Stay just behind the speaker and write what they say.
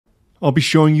I'll be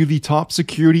showing you the top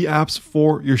security apps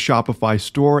for your Shopify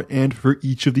store, and for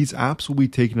each of these apps, we'll be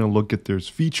taking a look at their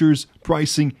features,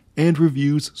 pricing, and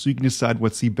reviews so you can decide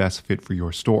what's the best fit for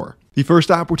your store. The first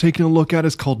app we're taking a look at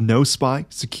is called No Spy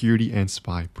Security and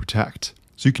Spy Protect.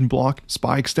 So you can block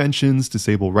spy extensions,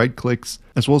 disable right clicks,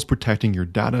 as well as protecting your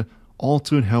data, all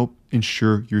to help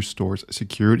ensure your store's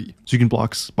security. So you can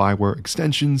block spyware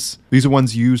extensions. These are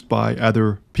ones used by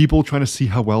other people trying to see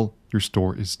how well your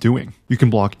store is doing. You can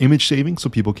block image saving so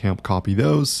people can't copy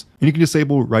those. And you can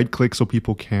disable right click so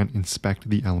people can't inspect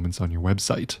the elements on your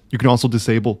website. You can also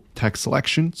disable text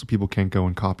selection so people can't go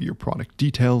and copy your product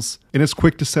details. And it's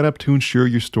quick to set up to ensure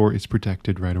your store is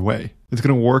protected right away. It's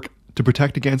going to work to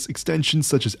protect against extensions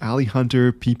such as Alley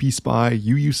Hunter, PP Spy,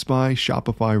 UU Spy,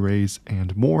 Shopify Raise,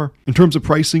 and more. In terms of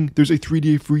pricing, there's a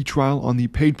 3-day free trial on the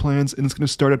paid plans, and it's going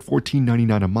to start at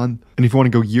 $14.99 a month. And if you want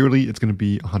to go yearly, it's going to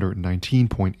be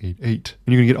 $119.88. And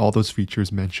you're going to get all those features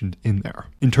mentioned in there.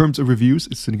 In terms of reviews,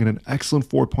 it's sitting at an excellent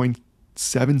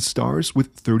 4.7 stars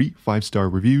with 30 5-star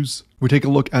reviews. We take a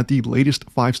look at the latest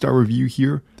 5-star review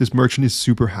here. This merchant is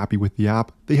super happy with the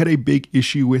app. They had a big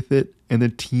issue with it, and the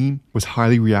team was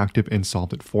highly reactive and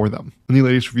solved it for them. And the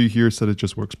latest review here said it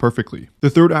just works perfectly. The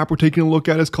third app we're taking a look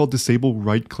at is called Disable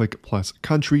Right Click Plus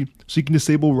Country. So you can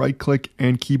disable right click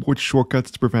and keyboard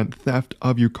shortcuts to prevent theft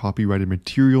of your copyrighted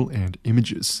material and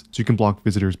images. So you can block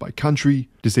visitors by country,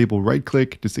 disable right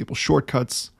click, disable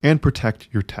shortcuts, and protect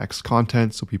your text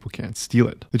content so people can't steal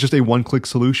it. It's just a one-click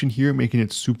solution here, making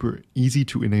it super easy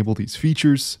to enable these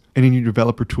features. And in your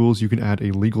developer tools, you can add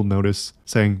a legal notice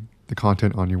saying the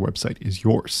content on your website is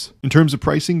yours. In terms of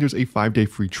pricing, there's a 5-day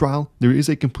free trial. There is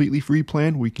a completely free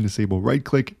plan where you can disable right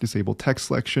click, disable text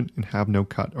selection, and have no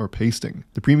cut or pasting.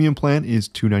 The premium plan is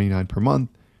 $2.99 per month,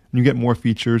 and you get more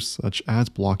features such as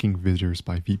blocking visitors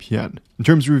by VPN. In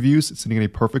terms of reviews, it's sitting at a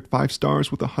perfect 5 stars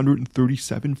with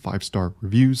 137 5-star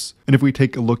reviews. And if we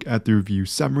take a look at the review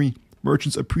summary,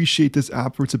 merchants appreciate this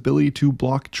app for its ability to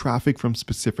block traffic from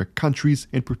specific countries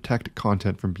and protect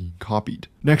content from being copied.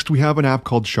 Next, we have an app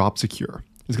called Shop Secure.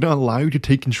 It's going to allow you to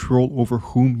take control over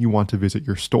whom you want to visit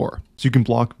your store. So you can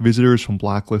block visitors from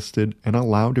blacklisted and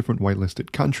allow different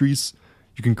whitelisted countries.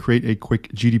 You can create a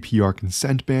quick GDPR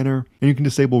consent banner, and you can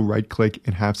disable right click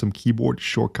and have some keyboard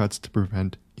shortcuts to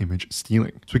prevent image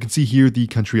stealing. So we can see here the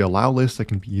country allow list that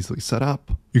can be easily set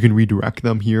up. You can redirect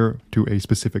them here to a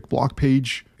specific block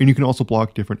page, and you can also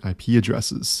block different IP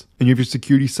addresses. And you have your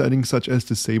security settings such as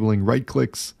disabling right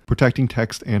clicks, protecting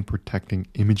text, and protecting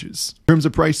images. In terms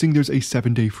of pricing, there's a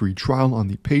 7-day free trial on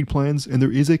the paid plans, and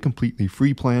there is a completely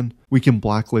free plan. We can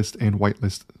blacklist and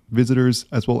whitelist visitors,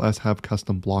 as well as have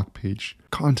custom block page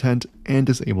content and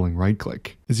disabling right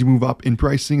click. As you move up in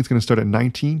pricing, it's going to start at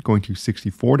 $19, going to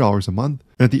 $64 a month.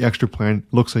 And at the extra plan,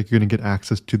 looks like you're going to get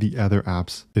access to the other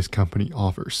apps this company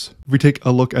offers. If we take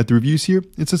a look at the reviews here,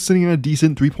 it's sitting at a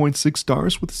decent 3.6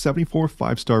 stars with 74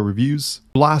 5-star reviews.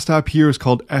 The last app here is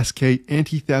called SK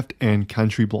Anti-Theft and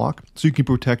Country Block, so you can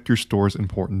protect your store's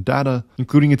important data,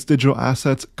 including its digital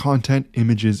assets, content,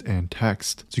 images, and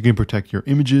text. So you can protect your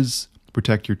images,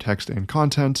 protect your text and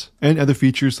content, and other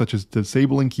features such as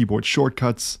disabling keyboard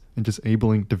shortcuts and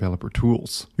disabling developer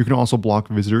tools. You can also block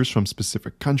visitors from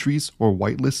specific countries or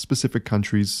whitelist specific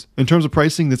countries. In terms of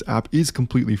pricing, this app is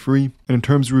completely free, and in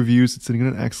terms of reviews, it's sitting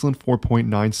at an excellent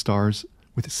 4.9 stars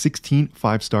with 16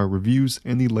 5-star reviews,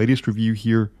 and the latest review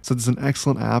here says it's an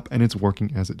excellent app and it's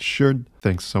working as it should.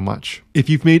 Thanks so much. If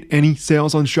you've made any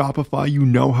sales on Shopify, you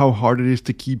know how hard it is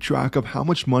to keep track of how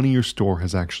much money your store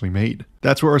has actually made.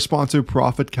 That's where our sponsor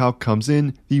Profit Calc comes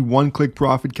in, the one-click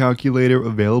profit calculator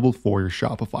available for your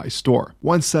Shopify store.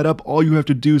 Once set up, all you have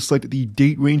to do is select the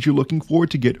date range you're looking for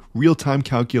to get real-time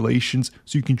calculations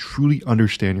so you can truly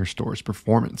understand your store's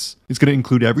performance. It's going to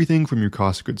include everything from your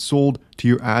cost of goods sold to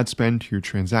your ad spend to your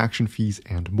transaction fees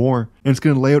and more. And it's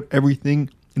going to lay out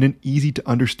everything in an easy to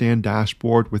understand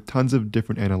dashboard with tons of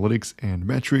different analytics and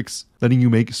metrics, letting you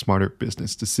make smarter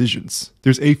business decisions.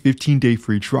 There's a 15-day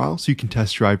free trial, so you can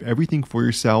test drive everything for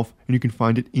yourself, and you can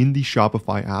find it in the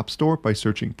Shopify App Store by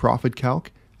searching Profit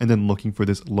Calc and then looking for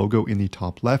this logo in the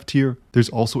top left here. There's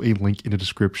also a link in the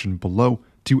description below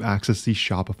to access the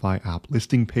Shopify app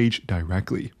listing page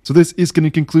directly. So this is going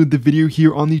to conclude the video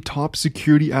here on the top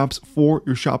security apps for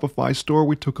your Shopify store.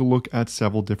 We took a look at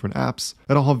several different apps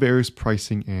that all have various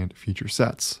pricing and feature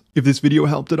sets. If this video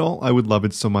helped at all, I would love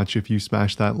it so much if you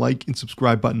smash that like and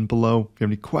subscribe button below. If you have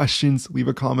any questions, leave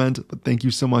a comment. But thank you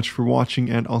so much for watching,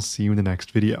 and I'll see you in the next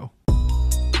video.